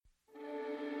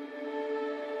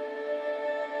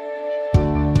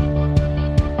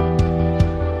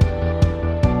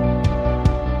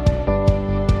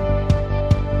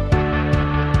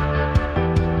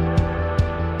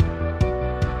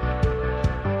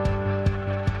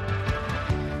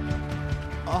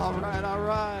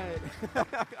right.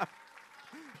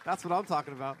 That's what I'm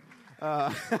talking about.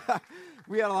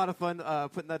 We had a lot of fun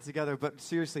putting that together, but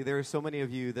seriously, there are so many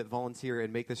of you that volunteer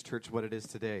and make this church what it is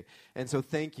today. And so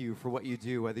thank you for what you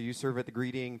do, whether you serve at the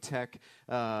greeting, tech,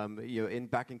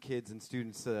 back in kids and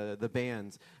students, the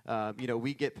bands.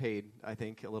 We get paid, I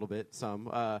think, a little bit, some.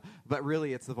 But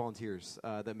really, it's the volunteers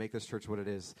that make this church what it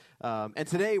is. And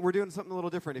today, we're doing something a little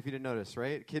different, if you didn't notice,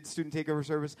 right? Kids Student Takeover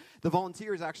Service. The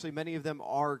volunteers, actually, many of them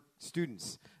are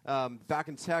students. Back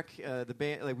in tech, the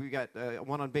band, we got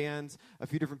one on bands, a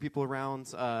few different people around.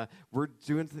 We're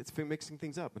mixing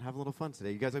things up and having a little fun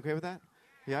today. You guys okay with that?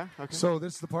 Yeah? Okay. So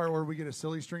this is the part where we get a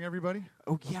silly string everybody?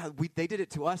 Oh, yeah. They did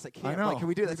it to us at camp. I know. Like, can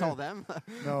we do that to all them?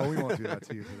 No, we won't do that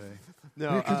to you today.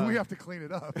 No, because we have to clean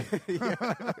it up. Yeah.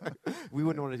 We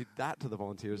wouldn't want to do that to the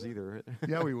volunteers either.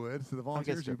 Yeah, we would. To the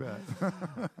volunteers, you bet.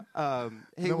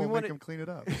 Hey, we'll make them clean it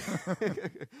up.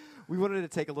 We wanted to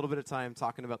take a little bit of time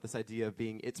talking about this idea of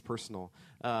being it's personal,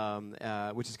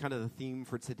 which is kind of the theme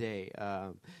for today.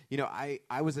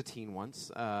 I was a teen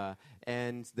once,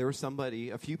 and there was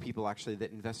a few people actually,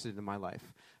 that invested in my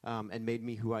life and made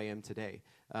me who I am today.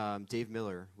 Dave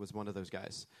Miller was one of those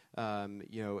guys.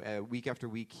 Week after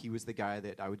week, he was the guy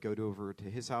that I would go over to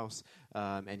his house,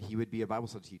 and he would be a Bible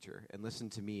study teacher and listen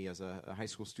to me as a high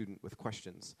school student with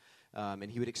questions. And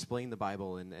he would explain the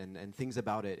Bible and things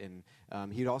about it. And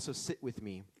he would also sit with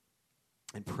me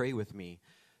and pray with me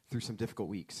through some difficult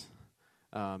weeks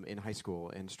in high school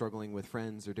and struggling with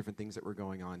friends or different things that were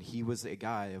going on. He was a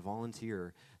guy, a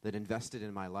volunteer, that invested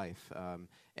in my life.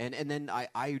 And then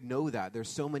I know that. There's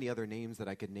so many other names that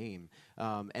I could name.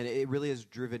 And it really has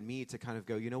driven me to kind of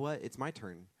go, you know what? It's my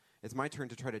turn. It's my turn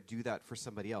to try to do that for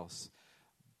somebody else.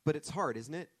 But it's hard,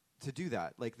 isn't it, to do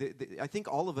that? Like I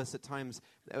think all of us at times,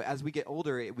 as we get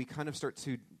older, we kind of start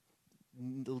to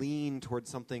lean towards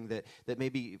something that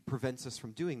maybe prevents us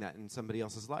from doing that in somebody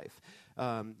else's life.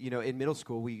 In middle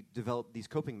school, we develop these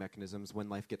coping mechanisms when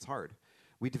life gets hard.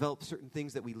 We develop certain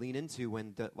things that we lean into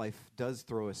when life does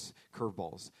throw us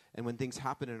curveballs. And when things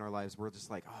happen in our lives, we're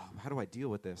just like, oh, how do I deal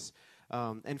with this?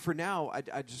 And for now,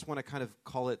 I just want to kind of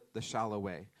call it the shallow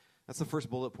way. That's the first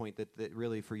bullet point that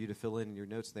really, for you to fill in your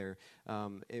notes there.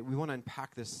 We want to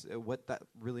unpack this, what that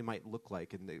really might look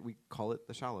like, and we call it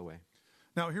the shallow way.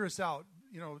 Now, hear us out.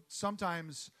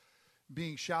 Sometimes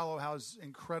being shallow has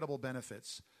incredible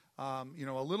benefits. A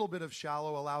little bit of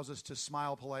shallow allows us to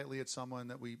smile politely at someone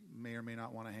that we may or may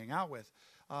not want to hang out with.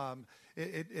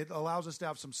 It allows us to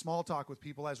have some small talk with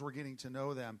people as we're getting to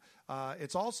know them.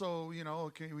 It's also,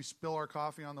 we spill our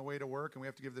coffee on the way to work and we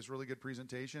have to give this really good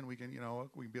presentation. We can be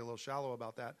a little shallow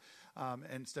about that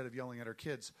instead of yelling at our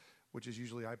kids, which is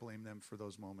usually I blame them for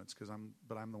those moments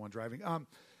but I'm the one driving.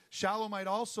 Shallow might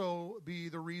also be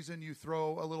the reason you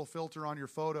throw a little filter on your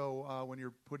photo when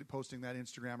you're posting that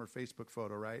Instagram or Facebook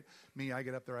photo, right? Me, I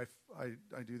get up there,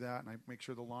 I do that, and I make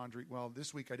sure the laundry. Well,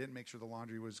 this week I didn't make sure the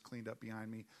laundry was cleaned up behind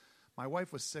me. My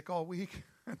wife was sick all week,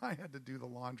 and I had to do the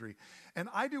laundry. And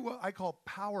I do what I call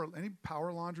power. Any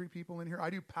power laundry people in here? I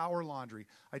do power laundry.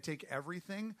 I take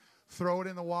everything, throw it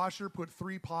in the washer, put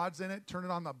 3 pods in it, turn it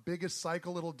on the biggest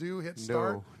cycle it'll do, hit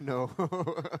start. No.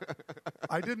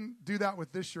 I didn't do that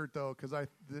with this shirt, though, because I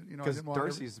didn't want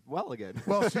Darcy's well again.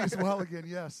 Well, she's well again,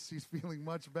 yes. She's feeling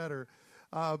much better.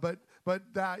 But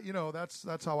that,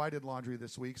 that's how I did laundry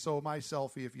this week. So my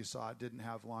selfie, if you saw it, didn't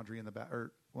have laundry in the back,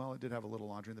 it did have a little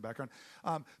laundry in the background.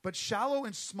 But shallow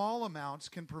in small amounts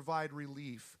can provide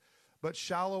relief, but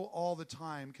shallow all the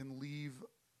time can leave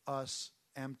us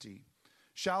empty.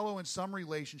 Shallow in some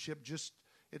relationship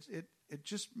it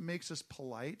just makes us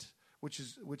polite, which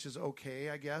is okay,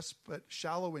 I guess. But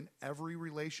shallow in every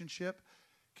relationship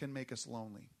can make us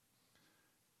lonely.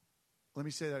 Let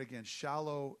me say that again.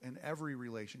 Shallow in every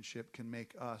relationship can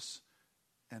make us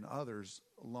and others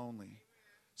lonely.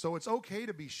 So it's okay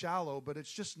to be shallow, but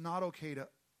it's just not okay to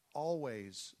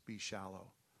always be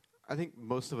shallow. I think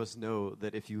most of us know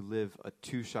that if you live a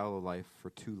too shallow life for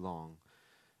too long,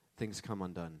 things come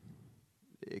undone.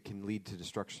 It can lead to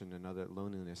destruction and other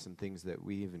loneliness and things that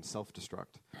we even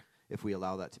self-destruct if we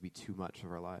allow that to be too much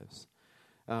of our lives.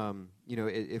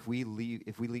 If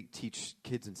we teach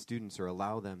kids and students or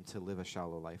allow them to live a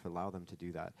shallow life, allow them to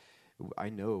do that, I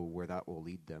know where that will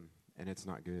lead them, and it's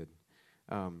not good.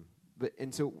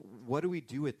 So what do we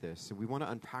do with this? And we want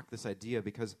to unpack this idea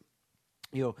because,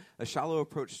 a shallow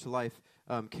approach to life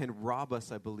can rob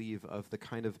us, I believe, of the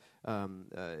kind of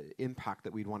impact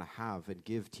that we'd want to have and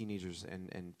give teenagers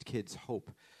and kids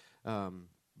hope.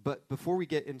 But before we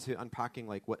get into unpacking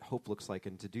like what hope looks like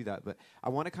and to do that, but I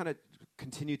want to kind of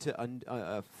continue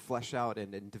to flesh out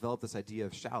and develop this idea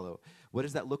of shallow. What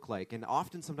does that look like? And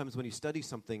often, sometimes when you study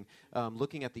something,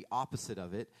 looking at the opposite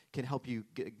of it can help you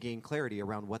gain clarity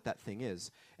around what that thing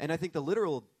is. And I think the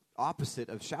literal opposite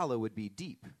of shallow would be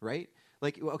deep, right?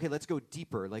 Like, okay, let's go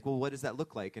deeper. Like, well, what does that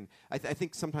look like? And I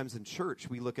think sometimes in church,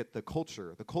 we look at the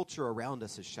culture. The culture around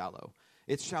us is shallow.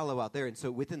 It's shallow out there. And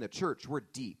so within the church, we're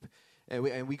deep.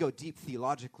 And we go deep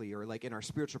theologically, or like in our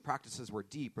spiritual practices, we're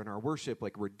deep. In our worship,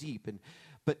 like we're deep.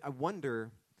 But I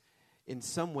wonder, in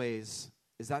some ways,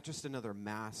 is that just another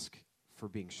mask for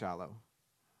being shallow?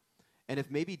 And if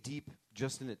maybe deep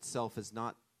just in itself is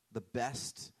not the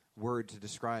best word to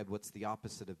describe what's the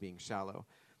opposite of being shallow,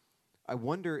 I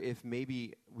wonder if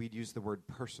maybe we'd use the word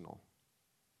personal.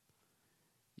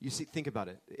 You see, think about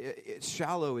it.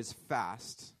 Shallow is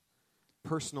fast.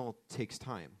 Personal takes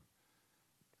time.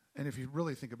 And if you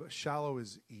really think about it, shallow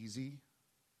is easy,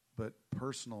 but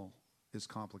personal is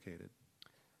complicated.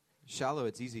 Shallow,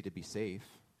 it's easy to be safe.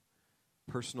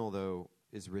 Personal, though,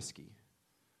 is risky.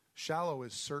 Shallow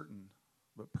is certain,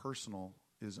 but personal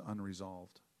is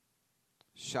unresolved.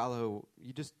 Shallow,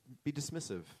 you just be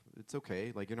dismissive. It's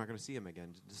okay. Like, you're not going to see him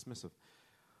again. Dismissive.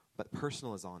 But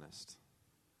personal is honest.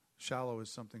 Shallow is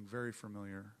something very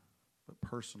familiar, but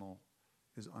personal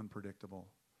is unpredictable.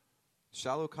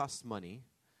 Shallow costs money,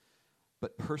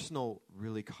 but personal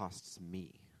really costs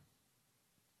me.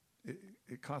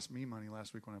 It cost me money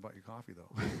last week when I bought you coffee,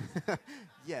 though.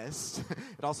 Yes.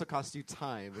 It also cost you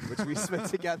time, which we spent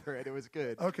together, and it was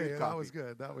good. Okay, good that was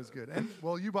good. That was good. And,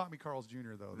 well, you bought me Carl's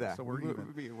Jr., though, yeah, so we're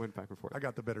even. We went back and forth. I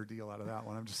got the better deal out of that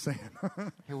one. I'm just saying.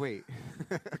 Hey, wait.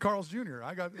 Carl's Jr.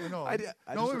 I got, no.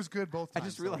 It was good both times. I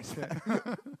just realized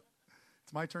that.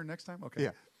 It's my turn next time? Okay.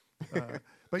 Yeah.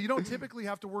 But you don't typically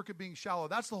have to work at being shallow.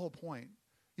 That's the whole point.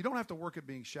 You don't have to work at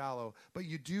being shallow, but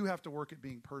you do have to work at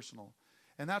being personal.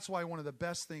 And that's why one of the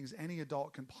best things any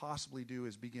adult can possibly do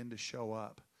is begin to show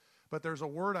up. But there's a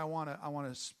word I want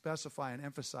to specify and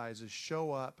emphasize is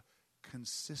show up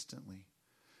consistently.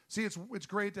 See, it's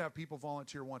great to have people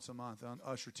volunteer once a month on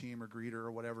usher team or greeter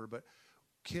or whatever, but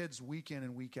kids week in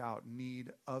and week out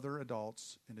need other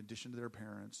adults in addition to their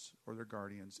parents or their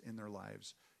guardians in their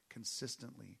lives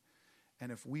consistently.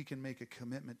 And if we can make a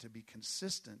commitment to be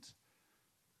consistent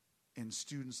in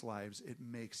students' lives, it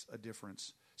makes a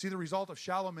difference. See, the result of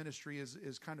shallow ministry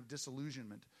is kind of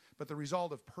disillusionment, but the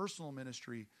result of personal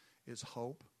ministry is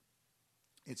hope,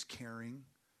 it's caring,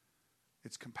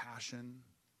 it's compassion,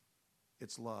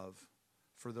 it's love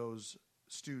for those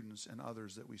students and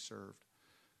others that we served.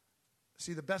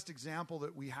 See, the best example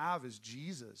that we have is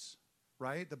Jesus,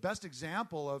 right? The best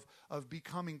example of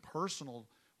becoming personal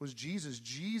was Jesus.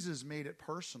 Jesus made it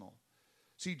personal.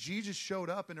 See, Jesus showed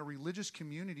up in a religious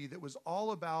community that was all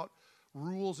about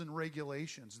rules and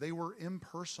regulations. They were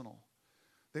impersonal.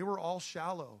 They were all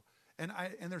shallow. And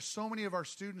there's so many of our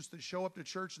students that show up to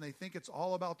church and they think it's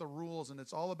all about the rules and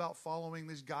it's all about following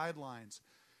these guidelines.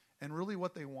 And really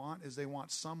what they want is they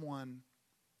want someone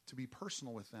to be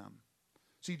personal with them.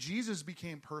 See, Jesus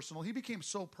became personal. He became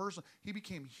so personal. He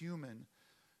became human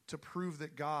to prove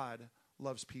that God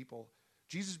loves people.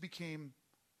 Jesus became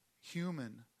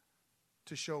human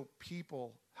to show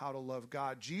people how to love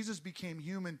God. Jesus became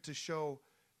human to show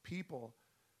people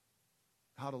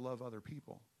how to love other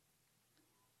people.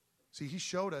 See, he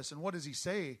showed us, and what does he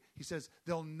say? He says,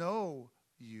 they'll know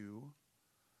you,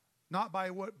 not by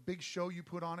what big show you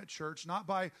put on at church, not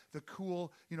by the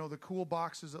cool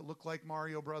boxes that look like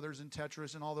Mario Brothers and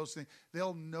Tetris and all those things.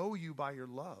 They'll know you by your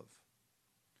love.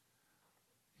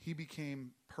 He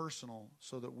became personal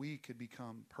so that we could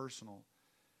become personal.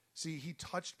 See, he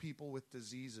touched people with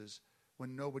diseases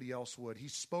when nobody else would. He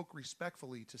spoke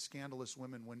respectfully to scandalous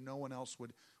women when no one else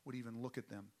would even look at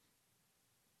them.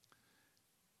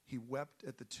 He wept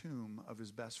at the tomb of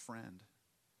his best friend.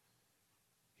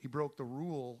 He broke the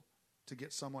rule to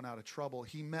get someone out of trouble.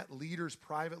 He met leaders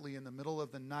privately in the middle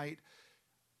of the night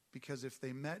because if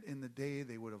they met in the day,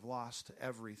 they would have lost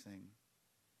everything.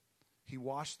 He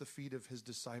washed the feet of his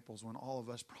disciples when all of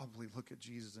us probably look at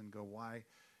Jesus and go, why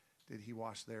did he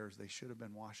wash theirs? They should have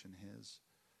been washing his.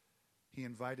 He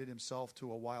invited himself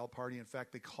to a wild party. In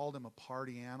fact, they called him a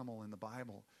party animal in the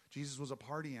Bible. Jesus was a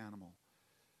party animal.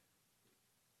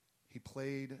 He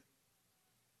played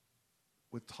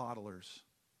with toddlers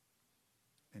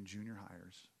and junior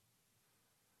hires.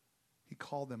 He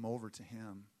called them over to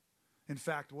him. In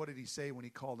fact, what did he say when he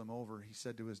called them over? He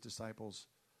said to his disciples,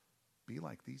 be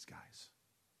like these guys.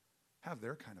 Have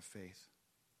their kind of faith.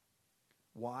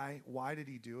 Why? Why did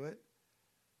he do it?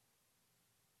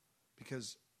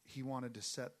 Because he wanted to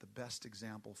set the best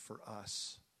example for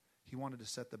us. He wanted to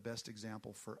set the best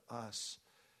example for us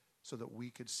so that we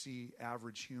could see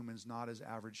average humans not as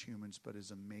average humans, but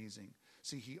as amazing.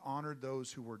 See, he honored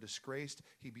those who were disgraced.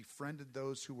 He befriended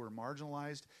those who were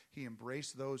marginalized. He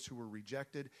embraced those who were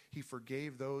rejected. He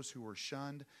forgave those who were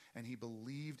shunned, and he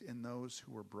believed in those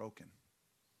who were broken.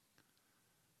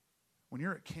 When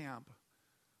you're at camp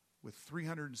with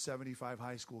 375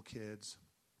 high school kids,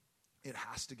 it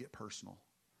has to get personal.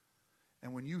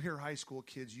 And when you hear high school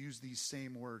kids use these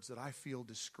same words, that I feel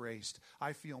disgraced,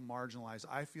 I feel marginalized,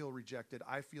 I feel rejected,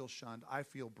 I feel shunned, I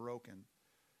feel broken,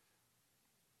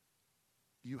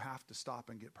 you have to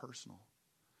stop and get personal.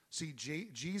 See,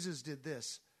 Jesus did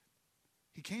this.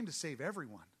 He came to save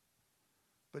everyone.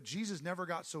 But Jesus never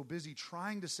got so busy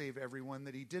trying to save everyone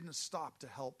that he didn't stop to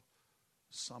help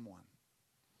someone.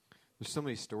 There's so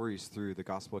many stories through the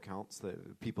gospel accounts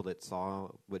that people that saw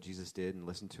what Jesus did and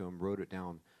listened to him wrote it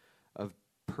down, of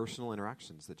personal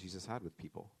interactions that Jesus had with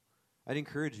people. I'd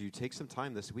encourage you, take some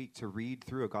time this week to read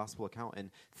through a gospel account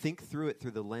and think through it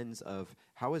through the lens of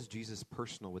how is Jesus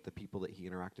personal with the people that he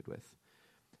interacted with.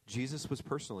 Jesus was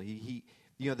personal. He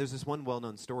there's this one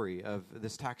well-known story of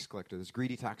this tax collector, this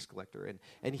greedy tax collector,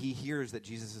 and he hears that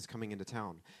Jesus is coming into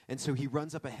town. And so he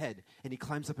runs up ahead and he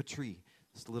climbs up a tree.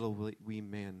 This little wee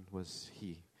man was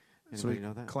he. So Anybody he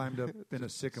know that? climbed up in a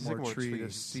sycamore tree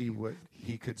to see what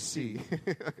he could see.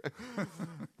 The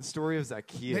story of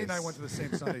Zacchaeus. Nate and I went to the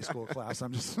same Sunday school class.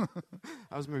 I'm just...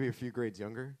 I was maybe a few grades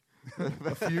younger.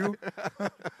 A few?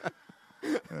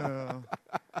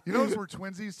 You notice we're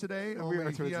twinsies today? We are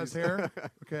Only he twinsies. has hair.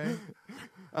 Okay.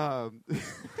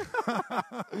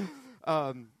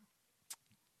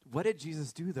 What did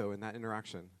Jesus do, though, in that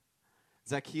interaction?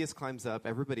 Zacchaeus climbs up.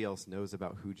 Everybody else knows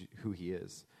about who he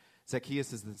is.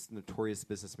 Zacchaeus is this notorious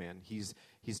businessman. He's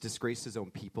disgraced his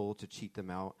own people to cheat them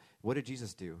out. What did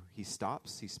Jesus do? He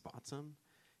stops, he spots him,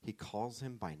 he calls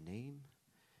him by name,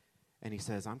 and he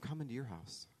says, I'm coming to your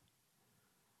house.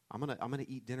 I'm gonna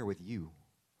eat dinner with you.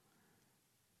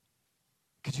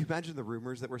 Could you imagine the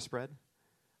rumors that were spread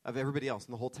of everybody else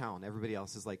in the whole town? Everybody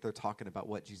else is like, they're talking about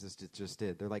what Jesus just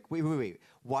did. They're like, wait.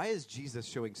 Why is Jesus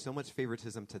showing so much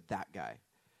favoritism to that guy?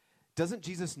 Doesn't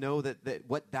Jesus know that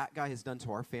what that guy has done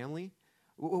to our family?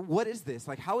 What is this?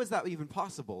 Like, how is that even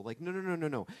possible? Like,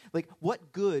 no. Like,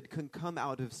 what good can come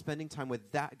out of spending time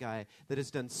with that guy that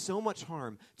has done so much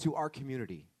harm to our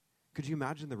community? Could you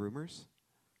imagine the rumors?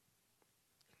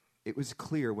 It was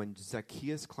clear when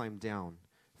Zacchaeus climbed down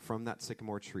from that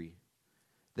sycamore tree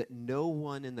that no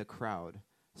one in the crowd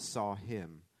saw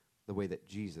him the way that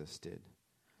Jesus did.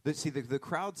 The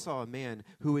crowd saw a man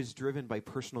who was driven by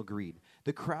personal greed.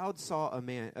 The crowd saw an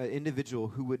individual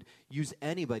who would use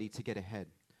anybody to get ahead.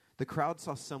 The crowd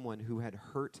saw someone who had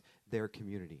hurt their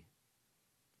community.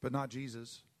 But not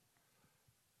Jesus.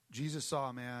 Jesus saw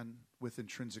a man with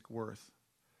intrinsic worth.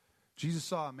 Jesus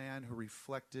saw a man who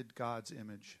reflected God's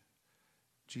image.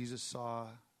 Jesus saw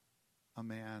a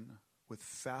man with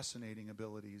fascinating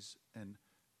abilities and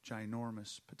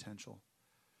ginormous potential.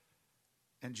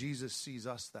 And Jesus sees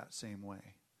us that same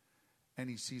way. And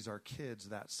he sees our kids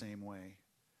that same way.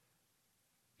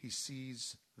 He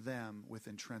sees them with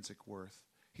intrinsic worth.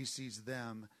 He sees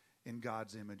them in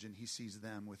God's image, and he sees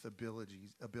them with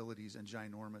abilities and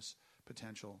ginormous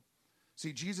potential.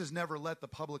 See, Jesus never let the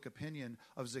public opinion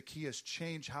of Zacchaeus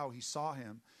change how he saw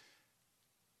him.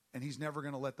 And he's never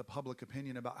going to let the public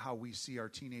opinion about how we see our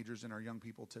teenagers and our young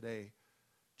people today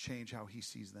change how he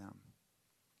sees them.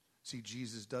 See,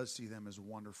 Jesus does see them as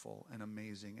wonderful and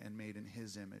amazing and made in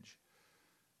his image.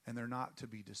 And they're not to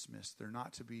be dismissed. They're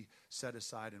not to be set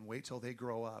aside and wait till they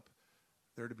grow up.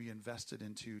 They're to be invested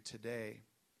into today.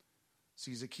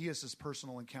 See, Zacchaeus'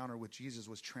 personal encounter with Jesus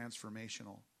was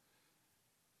transformational.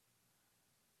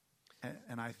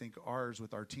 And I think ours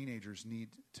with our teenagers need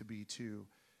to be too.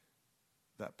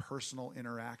 That personal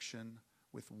interaction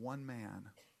with one man,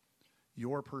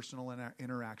 your personal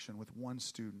interaction with one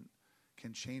student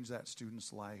can change that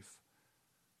student's life.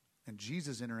 And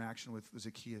Jesus' interaction with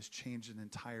Zacchaeus changed an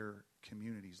entire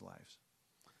community's lives.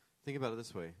 Think about it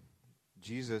this way.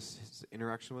 Jesus'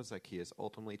 interaction with Zacchaeus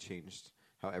ultimately changed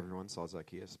how everyone saw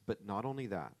Zacchaeus. But not only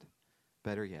that,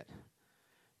 better yet,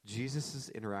 Jesus'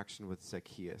 interaction with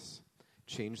Zacchaeus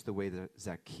changed the way that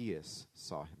Zacchaeus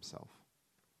saw himself.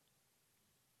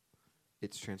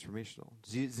 It's transformational.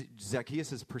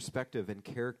 Zacchaeus' perspective and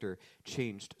character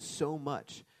changed so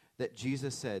much that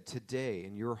Jesus said, today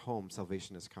in your home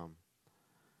salvation has come.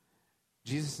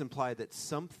 Jesus implied that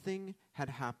something had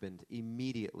happened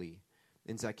immediately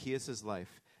in Zacchaeus'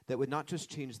 life that would not just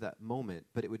change that moment,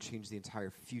 but it would change the entire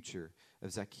future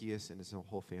of Zacchaeus and his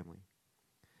whole family.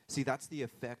 See, that's the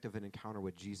effect of an encounter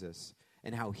with Jesus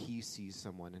and how he sees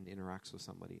someone and interacts with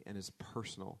somebody and is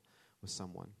personal with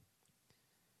someone.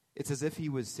 It's as if he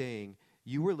was saying,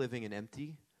 you were living an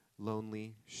empty,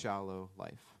 lonely, shallow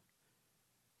life.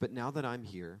 But now that I'm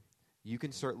here, you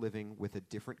can start living with a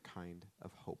different kind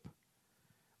of hope.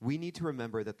 We need to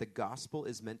remember that the gospel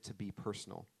is meant to be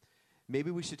personal. Maybe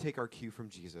we should take our cue from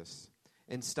Jesus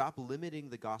and stop limiting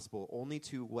the gospel only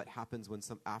to what happens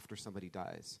after somebody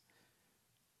dies.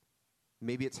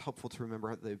 Maybe it's helpful to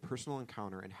remember the personal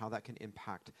encounter and how that can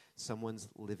impact someone's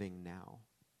living now.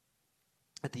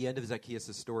 At the end of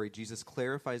Zacchaeus' story, Jesus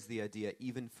clarifies the idea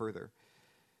even further.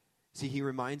 See, he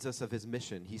reminds us of his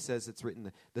mission. He says it's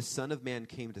written, the Son of Man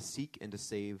came to seek and to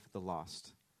save the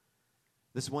lost.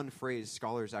 This one phrase,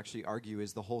 scholars actually argue,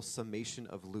 is the whole summation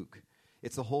of Luke.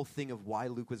 It's the whole thing of why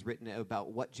Luke was written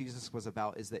about what Jesus was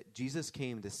about, is that Jesus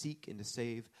came to seek and to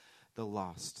save the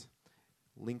lost.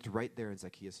 Linked right there in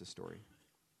Zacchaeus' story.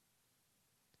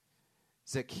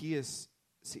 Zacchaeus,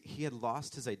 he had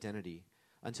lost his identity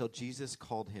until Jesus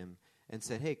called him and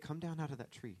said, hey, come down out of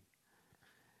that tree.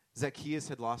 Zacchaeus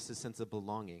had lost his sense of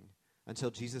belonging until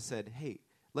Jesus said, hey,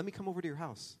 let me come over to your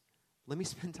house. Let me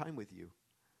spend time with you.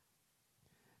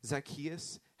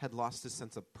 Zacchaeus had lost his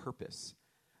sense of purpose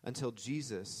until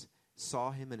Jesus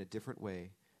saw him in a different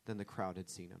way than the crowd had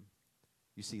seen him.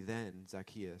 You see, then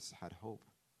Zacchaeus had hope.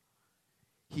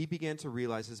 He began to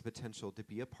realize his potential to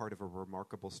be a part of a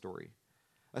remarkable story,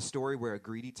 a story where a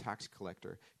greedy tax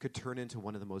collector could turn into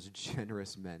one of the most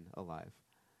generous men alive.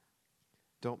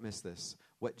 Don't miss this.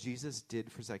 What Jesus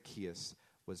did for Zacchaeus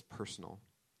was personal.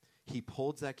 He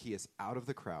pulled Zacchaeus out of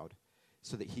the crowd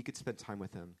so that he could spend time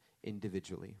with him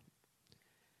individually.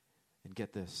 And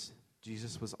get this,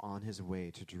 Jesus was on his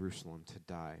way to Jerusalem to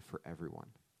die for everyone.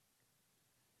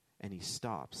 And he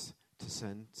stops to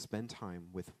spend time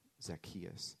with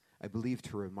Zacchaeus, I believe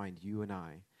to remind you and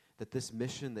I that this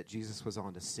mission that Jesus was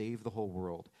on to save the whole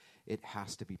world, it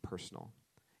has to be personal.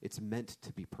 It's meant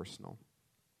to be personal.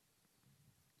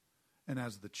 And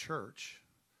as the church,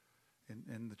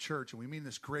 in the church, and we mean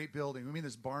this great building, we mean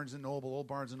this Barnes & Noble, old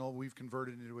Barnes & Noble, we've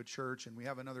converted into a church, and we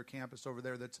have another campus over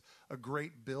there that's a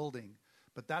great building.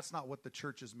 But that's not what the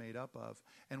church is made up of.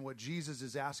 And what Jesus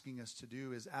is asking us to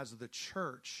do is, as the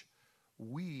church,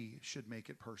 we should make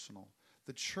it personal.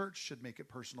 The church should make it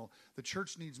personal. The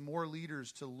church needs more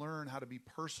leaders to learn how to be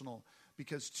personal,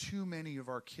 because too many of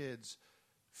our kids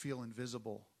feel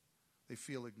invisible. They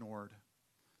feel ignored.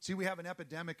 See, we have an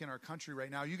epidemic in our country right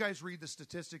now. You guys read the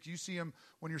statistics. You see them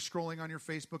when you're scrolling on your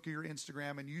Facebook or your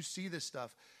Instagram, and you see this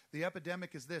stuff. The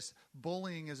epidemic is this.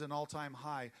 Bullying is an all-time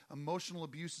high. Emotional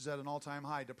abuse is at an all-time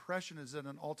high. Depression is at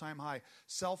an all-time high.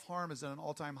 Self-harm is at an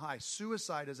all-time high.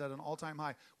 Suicide is at an all-time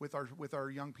high with our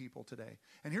young people today.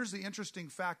 And here's the interesting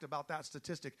fact about that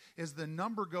statistic is the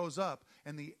number goes up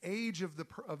and the age of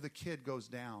the kid goes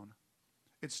down.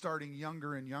 It's starting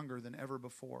younger and younger than ever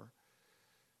before.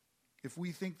 If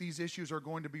we think these issues are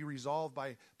going to be resolved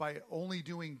by only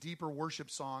doing deeper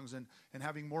worship songs and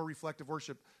having more reflective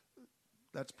worship,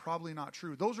 that's probably not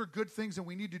true. Those are good things, and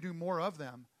we need to do more of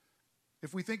them.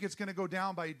 If we think it's going to go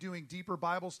down by doing deeper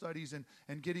Bible studies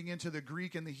and getting into the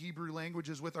Greek and the Hebrew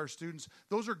languages with our students,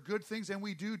 those are good things, and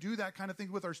we do that kind of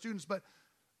thing with our students, but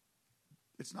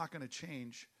it's not going to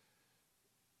change.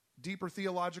 Deeper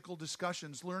theological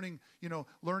discussions, learning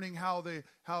how the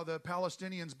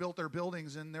Palestinians built their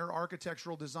buildings and their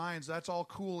architectural designs. That's all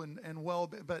cool and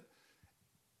well, but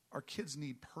our kids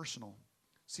need personal.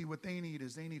 See, what they need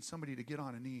is somebody to get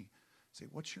on a knee, say,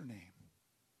 "What's your name?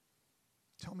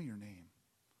 Tell me your name.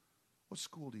 What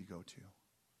school do you go to? Do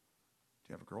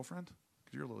you have a girlfriend?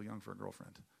 Because you're a little young for a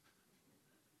girlfriend."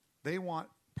 They want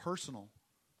personal.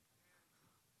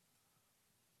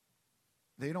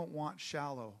 They don't want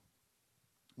shallow.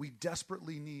 We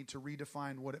desperately need to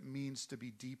redefine what it means to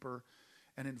be deeper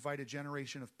and invite a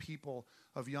generation of people,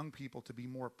 of young people, to be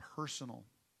more personal.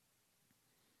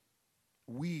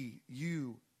 We,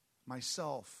 you,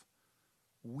 myself,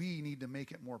 we need to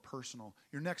make it more personal.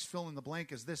 Your next fill in the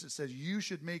blank is this. It says you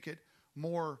should make it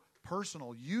more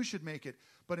personal. You should make it.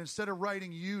 But instead of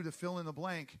writing you to fill in the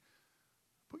blank,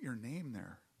 put your name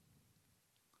there.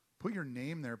 Put your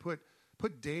name there. Put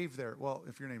Dave there. Well,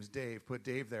 if your name's Dave, put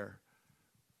Dave there.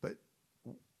 But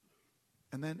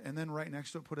and then right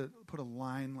next to it, put a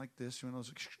line like this, and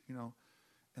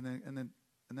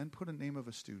then put a name of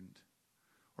a student,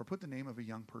 or put the name of a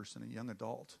young person, a young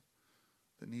adult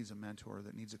that needs a mentor,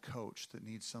 that needs a coach, that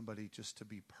needs somebody just to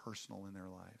be personal in their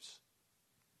lives.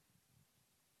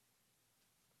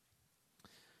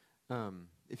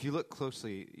 If you look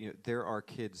closely, there are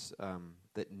kids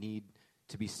that need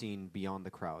to be seen beyond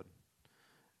the crowd.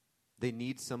 They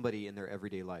need somebody in their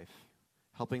everyday life,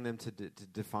 helping them to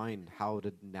define how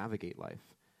to navigate life.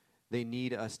 They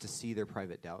need us to see their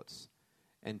private doubts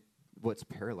and what's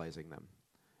paralyzing them.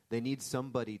 They need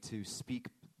somebody to speak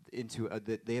into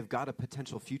that they have got a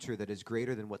potential future that is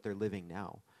greater than what they're living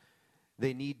now.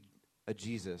 They need a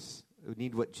Jesus, who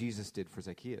need what Jesus did for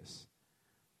Zacchaeus.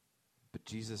 But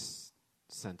Jesus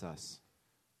sent us.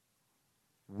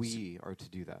 We are to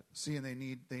do that. See, and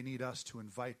they need us to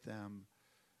invite them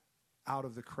out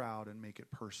of the crowd and make it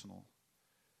personal.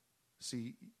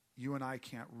 See, you and I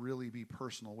can't really be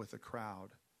personal with a crowd.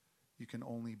 You can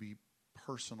only be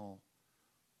personal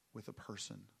with a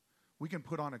person. We can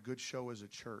put on a good show as a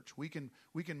church. We can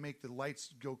make the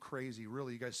lights go crazy.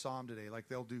 Really, you guys saw them today. Like,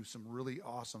 they'll do some really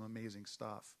awesome, amazing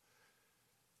stuff.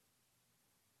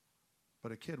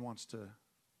 But a kid wants to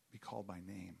be called by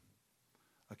name.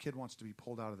 A kid wants to be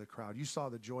pulled out of the crowd. You saw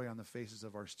the joy on the faces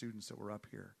of our students that were up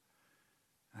here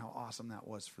and how awesome that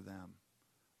was for them.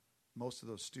 Most of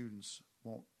those students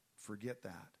won't forget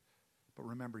that. But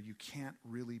remember, you can't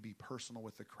really be personal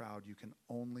with the crowd. You can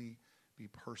only be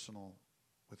personal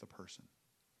with a person.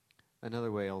 Another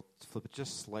way, I'll flip it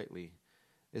just slightly,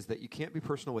 is that you can't be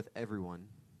personal with everyone,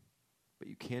 but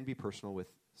you can be personal with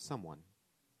someone.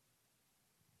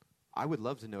 I would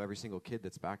love to know every single kid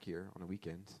that's back here on a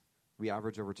weekend. We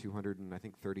average over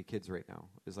 230 kids right now,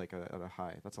 is like at a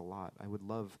high. That's a lot. I would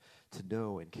love to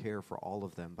know and care for all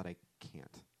of them, but I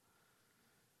can't.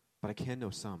 But I can know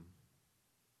some.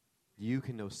 You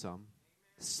can know some.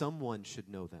 Someone should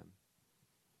know them.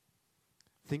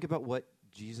 Think about what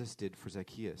Jesus did for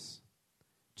Zacchaeus.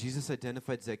 Jesus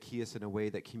identified Zacchaeus in a way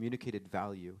that communicated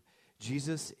value.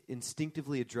 Jesus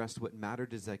instinctively addressed what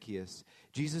mattered to Zacchaeus.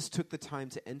 Jesus took the time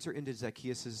to enter into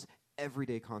Zacchaeus'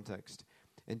 everyday context.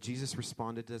 And Jesus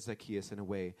responded to Zacchaeus in a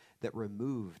way that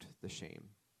removed the shame.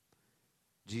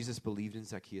 Jesus believed in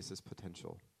Zacchaeus'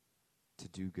 potential to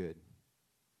do good.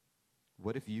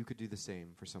 What if you could do the same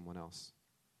for someone else?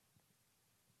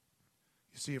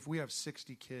 You see, if we have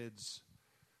 60 kids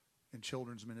in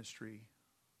children's ministry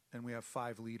and we have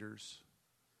 5 leaders,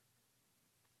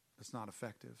 that's not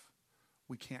effective.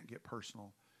 We can't get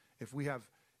personal. If we have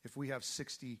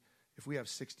 60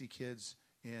 kids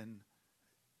in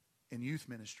youth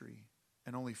ministry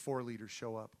and only 4 leaders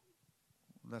show up,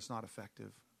 that's not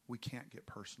effective. We can't get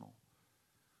personal.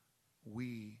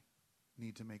 We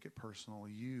need to make it personal.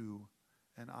 You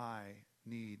and I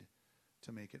need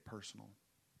to make it personal.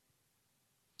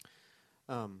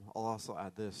 I'll also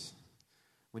add this.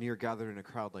 When you're gathered in a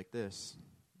crowd like this,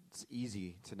 it's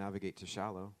easy to navigate to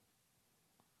shallow.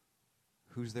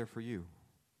 Who's there for you?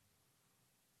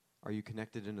 Are you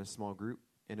connected in a small group?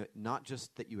 And not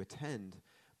just that you attend,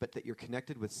 but that you're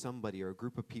connected with somebody or a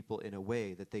group of people in a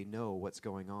way that they know what's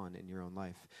going on in your own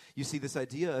life. You see, this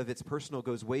idea of it's personal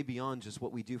goes way beyond just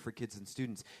what we do for kids and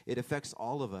students. It affects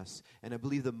all of us. And I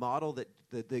believe the model that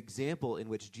the example in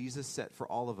which Jesus set for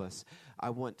all of us,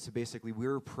 I want to basically,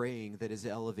 we're praying that is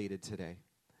elevated today.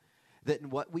 That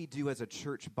in what we do as a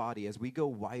church body, as we go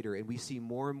wider and we see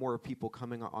more and more people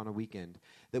coming on a weekend,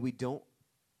 that we don't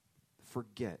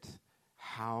forget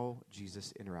how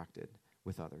Jesus interacted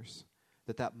with others.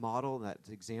 That model, that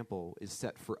example is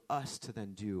set for us to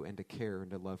then do and to care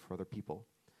and to love for other people.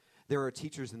 There are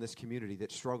teachers in this community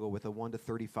that struggle with a 1 to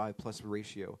 35 plus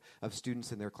ratio of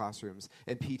students in their classrooms,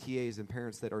 and PTAs and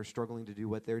parents that are struggling to do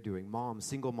what they're doing, moms,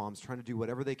 single moms trying to do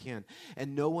whatever they can,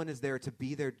 and no one is there to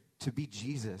be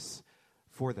Jesus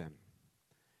for them.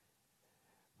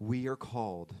 We are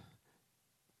called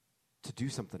to do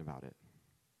something about it.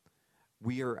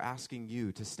 We are asking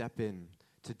you to step in,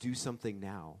 to do something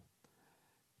now,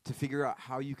 to figure out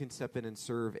how you can step in and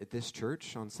serve at this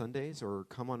church on Sundays or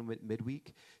come on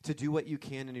midweek, to do what you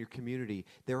can in your community.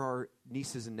 There are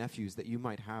nieces and nephews that you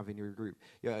might have in your group,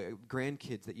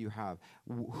 grandkids that you have.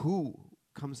 Who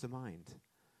comes to mind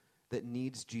that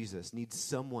needs Jesus, needs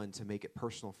someone to make it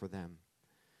personal for them?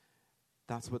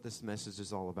 That's what this message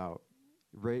is all about.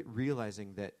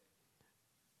 Realizing that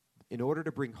in order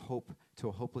to bring hope to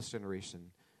a hopeless generation,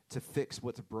 to fix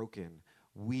what's broken,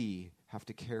 we have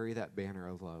to carry that banner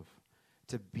of love,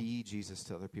 to be Jesus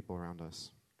to other people around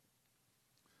us.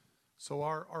 So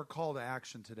our call to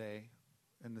action today,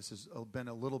 and this has been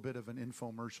a little bit of an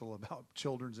infomercial about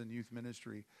children's and youth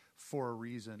ministry for a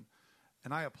reason.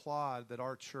 And I applaud that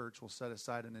our church will set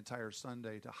aside an entire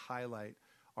Sunday to highlight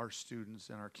our students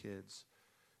and our kids.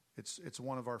 It's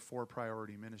one of our 4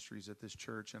 priority ministries at this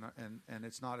church, and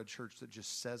it's not a church that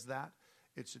just says that.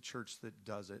 It's a church that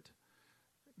does it.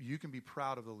 You can be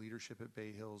proud of the leadership at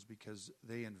Bay Hills because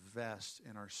they invest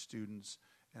in our students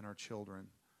and our children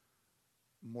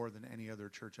more than any other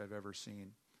church I've ever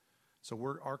seen.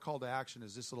 So our call to action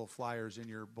is this little flyer's in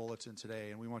your bulletin today,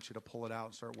 and we want you to pull it out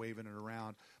and start waving it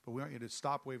around. But we want you to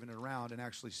stop waving it around and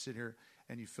actually sit here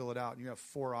and you fill it out. And you have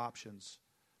 4 options.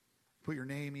 Put your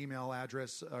name, email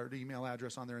address, or the email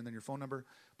address on there, and then your phone number.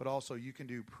 But also you can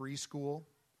do preschool,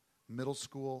 middle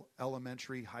school,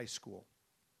 elementary, high school.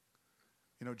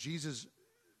 You know, Jesus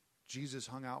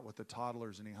hung out with the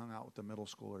toddlers and he hung out with the middle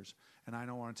schoolers. And I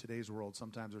know in today's world,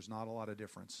 sometimes there's not a lot of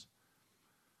difference.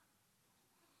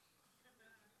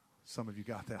 Some of you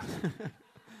got that.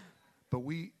 But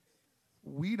we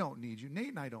don't need you. Nate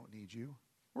and I don't need you.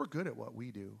 We're good at what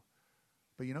we do.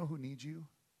 But you know who needs you?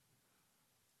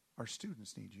 Our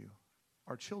students need you.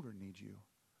 Our children need you.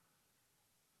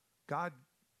 God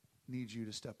needs you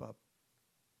to step up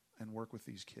and work with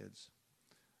these kids.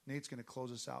 Nate's going to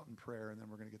close us out in prayer, and then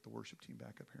we're going to get the worship team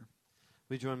back up here.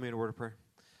 Will you join me in a word of prayer?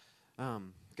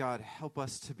 God, help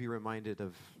us to be reminded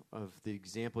of the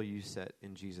example you set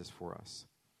in Jesus for us.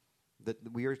 That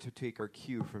we are to take our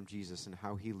cue from Jesus and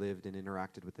how he lived and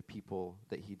interacted with the people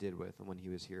that he did with and when he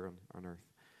was here on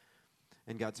earth.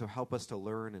 And God, so help us to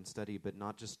learn and study, but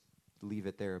not just leave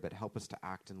it there, but help us to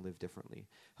act and live differently.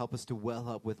 Help us to well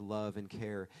up with love and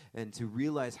care and to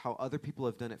realize how other people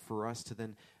have done it for us to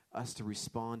then us to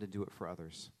respond and do it for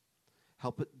others.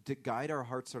 Help it to guide our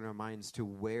hearts and our minds to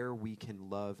where we can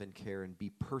love and care and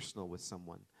be personal with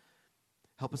someone.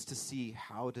 Help us to see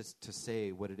how to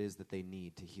say what it is that they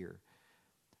need to hear.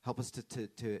 Help us to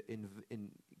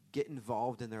get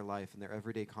involved in their life, in their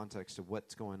everyday context of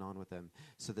what's going on with them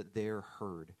so that they're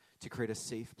heard, to create a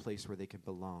safe place where they can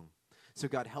belong. So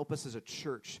God, help us as a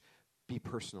church be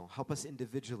personal. Help us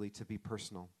individually to be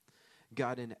personal.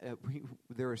 God,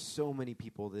 there are so many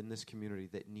people in this community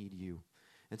that need you.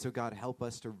 And so God, help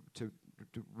us to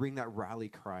ring that rally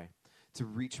cry, to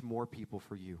reach more people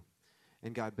for you.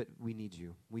 And God, but we need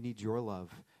you. We need your love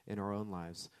in our own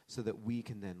lives so that we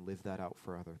can then live that out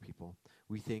for other people.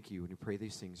 We thank you and we pray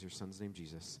these things in your son's name,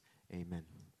 Jesus. Amen.